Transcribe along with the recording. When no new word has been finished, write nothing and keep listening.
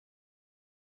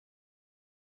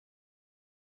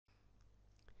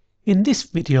In this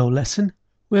video lesson,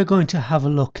 we're going to have a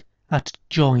look at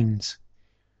joins.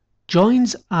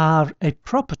 Joins are a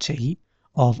property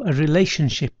of a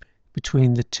relationship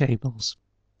between the tables.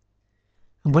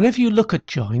 And whenever you look at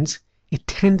joins, it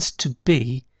tends to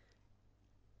be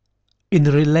in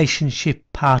the relationship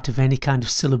part of any kind of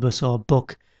syllabus or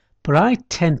book, but I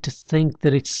tend to think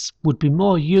that it would be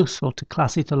more useful to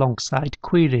class it alongside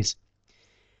queries.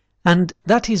 And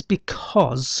that is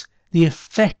because the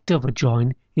effect of a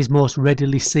join is most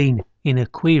readily seen in a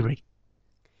query.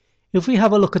 If we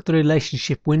have a look at the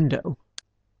relationship window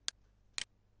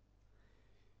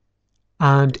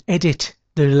and edit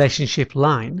the relationship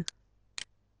line,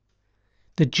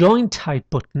 the join type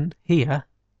button here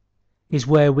is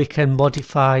where we can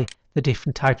modify the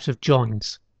different types of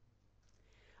joins.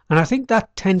 And I think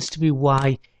that tends to be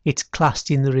why it's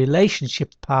classed in the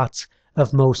relationship parts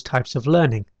of most types of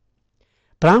learning.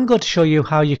 But I'm going to show you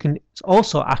how you can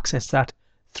also access that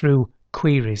through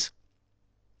queries.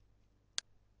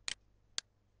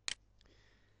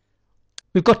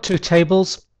 We've got two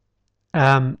tables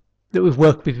that we've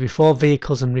worked with before,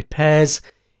 vehicles and repairs.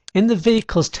 In the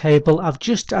vehicles table, I've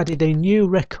just added a new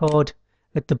record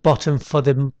at the bottom for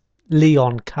the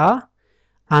Leon car,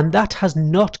 and that has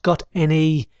not got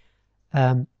any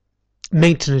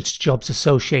maintenance jobs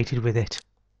associated with it.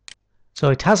 So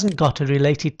it hasn't got a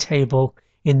related table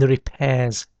in the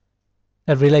repairs,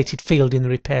 a related field in the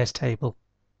repairs table.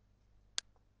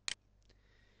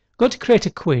 I'm going to create a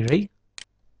query.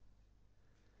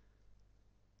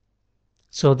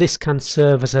 So this can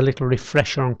serve as a little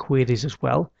refresher on queries as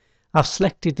well. I've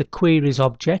selected the queries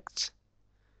objects,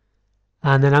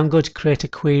 and then I'm going to create a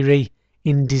query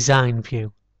in design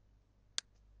view.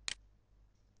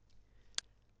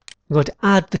 I'm going to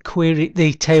add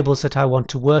the tables that I want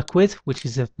to work with, which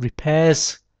is the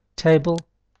repairs table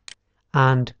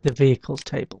and the vehicles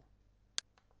table,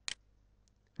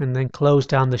 and then close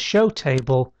down the show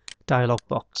table dialog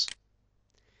box.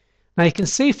 Now you can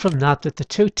see from that the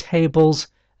two tables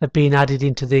have been added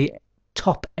into the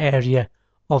top area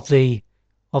of the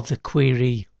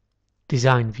query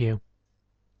design view.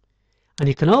 And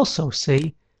you can also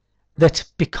see that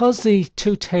because the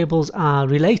two tables are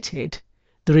related,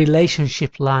 the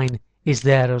relationship line is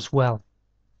there as well.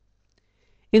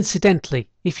 Incidentally,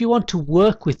 if you want to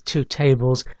work with two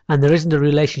tables and there isn't a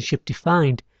relationship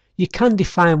defined, you can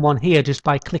define one here just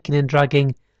by clicking and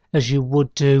dragging as you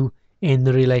would do in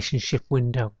the relationship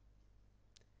window.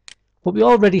 But we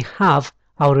already have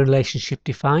our relationship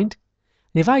defined.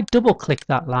 And if I double click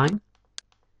that line,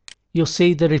 you'll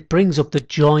see that it brings up the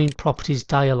join properties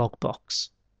dialog box.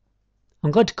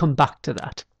 I'm going to come back to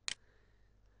that.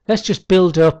 Let's just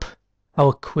build up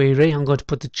our query. I'm going to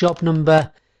put the job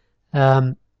number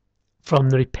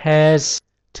from the repairs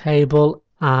table,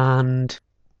 and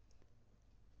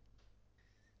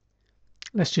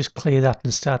let's just clear that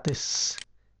and start this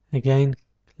again.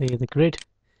 Clear the grid.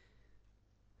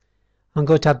 I'm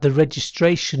going to add the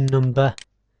registration number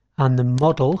and the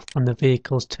model from the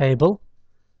vehicles table,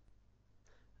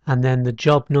 and then the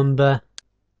job number,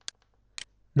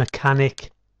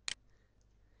 mechanic,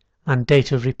 and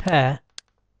date of repair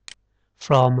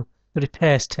from the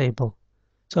repairs table.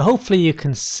 So hopefully you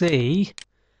can see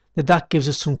that that gives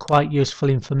us some quite useful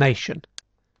information.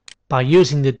 By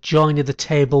using the join of the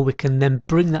table, we can then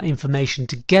bring that information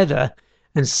together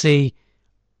and see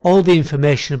all the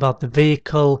information about the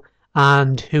vehicle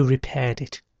and who repaired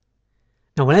it.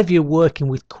 Now whenever you're working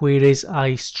with queries,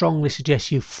 I strongly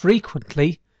suggest you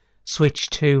frequently switch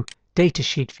to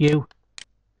datasheet view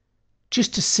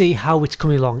just to see how it's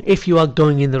coming along, if you are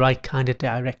going in the right kind of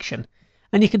direction.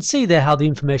 And you can see there how the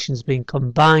information is being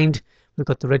combined. We've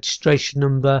got the registration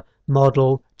number,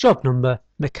 model, job number,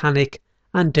 mechanic,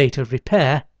 and date of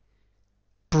repair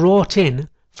brought in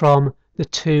from the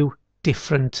two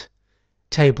different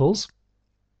tables.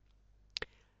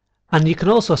 And you can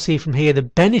also see from here the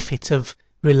benefits of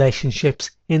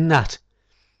relationships in that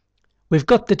we've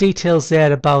got the details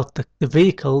there about the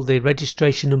vehicle, the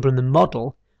registration number, and the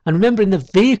model. And remember, in the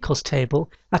vehicles table,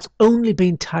 that's only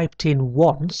been typed in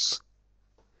once,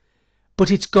 but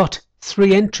it's got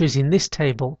 3 entries in this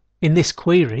table, in this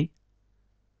query,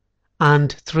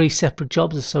 and 3 separate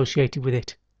jobs associated with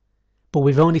it. But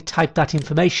we've only typed that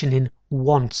information in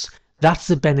once. That's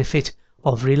the benefit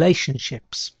of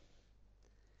relationships.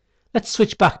 Let's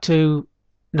switch back to,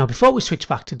 now before we switch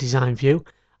back to design view,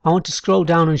 I want to scroll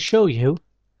down and show you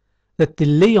that the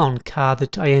Leon car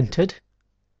that I entered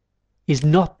is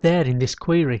not there in this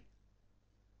query.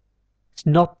 It's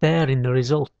not there in the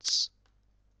results.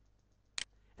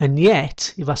 And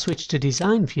yet, if I switch to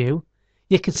design view,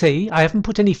 you can see I haven't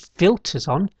put any filters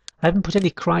on, I haven't put any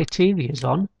criterias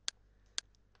on,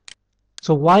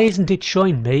 So why isn't it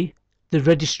showing me the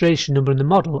registration number and the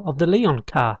model of the Leon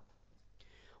car?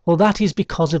 Well, that is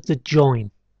because of the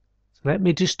join. So let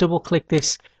me just double click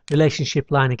this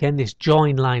relationship line again, this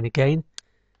join line again,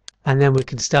 and then we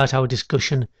can start our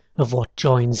discussion of what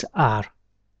joins are.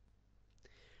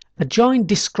 A join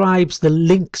describes the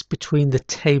links between the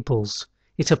tables.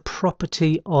 It's a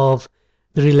property of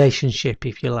the relationship,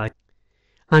 if you like.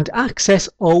 And Access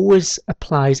always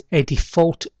applies a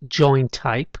default join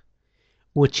type,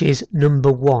 which is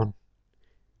number 1.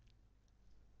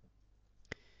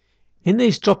 In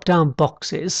these drop-down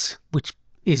boxes, which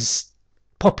is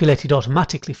populated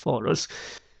automatically for us,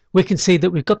 we can see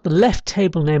that we've got the left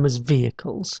table name as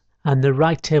vehicles and the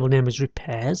right table name as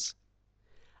repairs,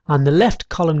 and the left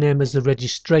column name as the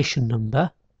registration number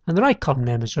and the right column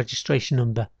name as registration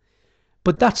number.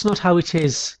 But that's not how it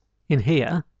is in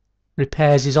here.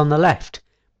 Repairs is on the left,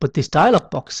 but this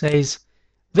dialog box says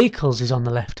vehicles is on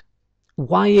the left.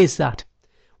 Why is that?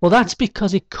 Well, that's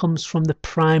because it comes from the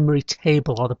primary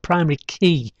table, or the primary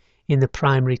key in the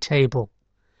primary table.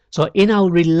 So in our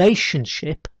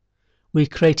relationship, we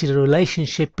created a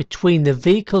relationship between the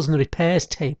vehicles and the repairs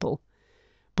table,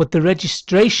 but the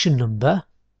registration number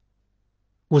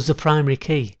was the primary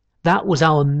key. That was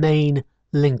our main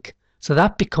link. So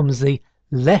that becomes the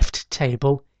left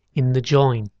table in the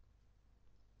join.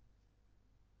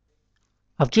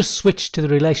 I've just switched to the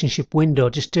relationship window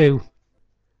just to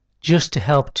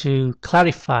help to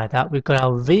clarify that. We've got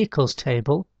our vehicles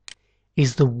table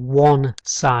is the one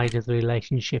side of the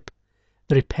relationship.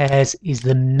 The repairs is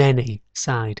the many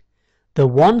side. The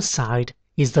one side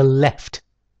is the left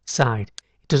side.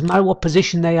 It doesn't matter what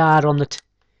position they are on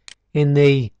in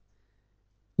the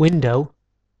window.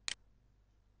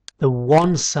 The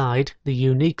one side, the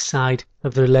unique side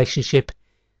of the relationship,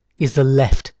 is the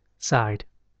left side.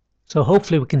 So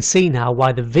hopefully we can see now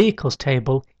why the vehicles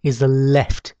table is the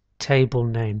left table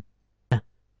name.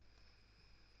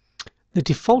 The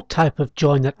default type of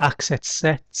join that Access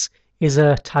sets is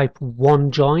a type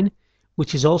 1 join,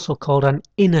 which is also called an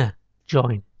inner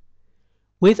join.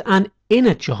 With an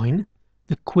inner join,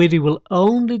 the query will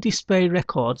only display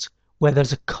records where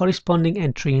there's a corresponding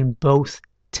entry in both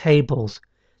tables.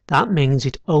 That means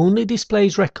it only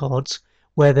displays records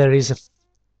where there is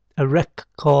a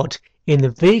record in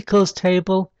the vehicles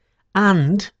table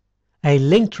and a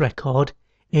linked record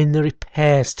in the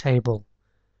repairs table.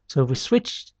 So if we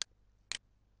switch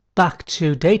back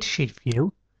to datasheet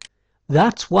view,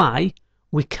 that's why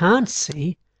we can't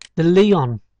see the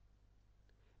Leon,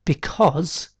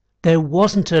 because there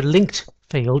wasn't a linked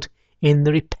field in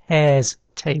the repairs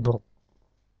table.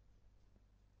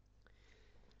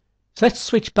 So let's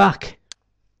switch back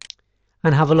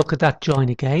and have a look at that join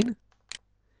again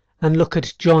and look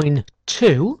at join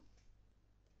 2.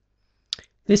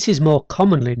 This is more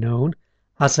commonly known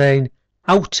as an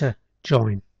outer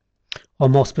join, or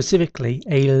more specifically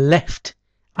a left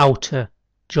outer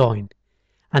join,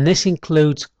 and this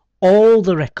includes all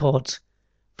the records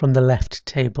from the left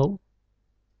table,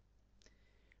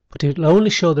 but it will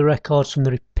only show the records from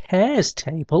the repairs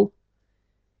table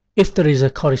if there is a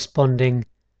corresponding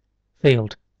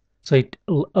field. So it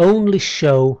will only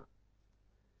show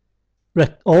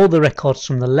all the records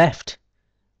from the left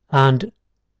and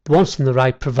the ones from the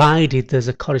right, provided there's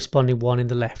a corresponding one in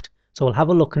the left. So we'll have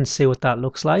a look and see what that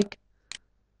looks like.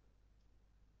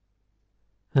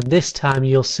 And this time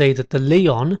you'll see that the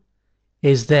Leon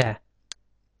is there.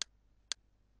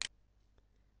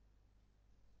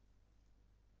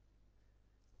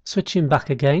 Switching back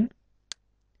again.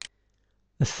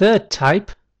 The third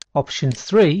type, option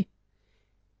 3,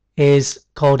 is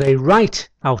called a right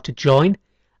outer join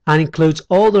and includes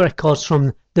all the records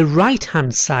from the right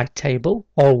hand side table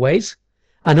always,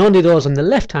 and only those on the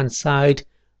left hand side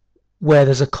where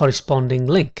there's a corresponding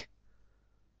link.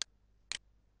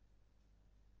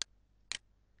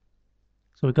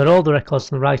 So we've got all the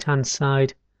records on the right hand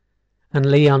side, and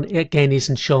Leon again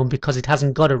isn't shown because it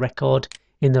hasn't got a record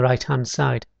in the right hand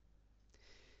side.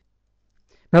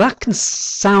 Now that can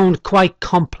sound quite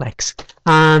complex,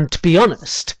 and to be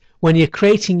honest, when you're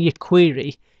creating your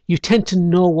query, you tend to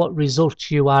know what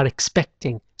results you are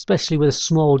expecting, especially with a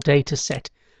small data set.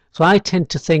 So I tend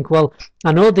to think, well,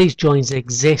 I know these joins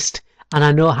exist and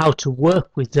I know how to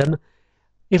work with them.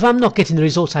 If I'm not getting the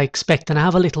results I expect, then I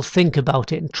have a little think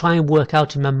about it and try and work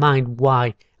out in my mind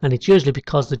why. And it's usually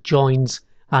because the joins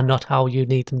are not how you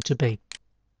need them to be.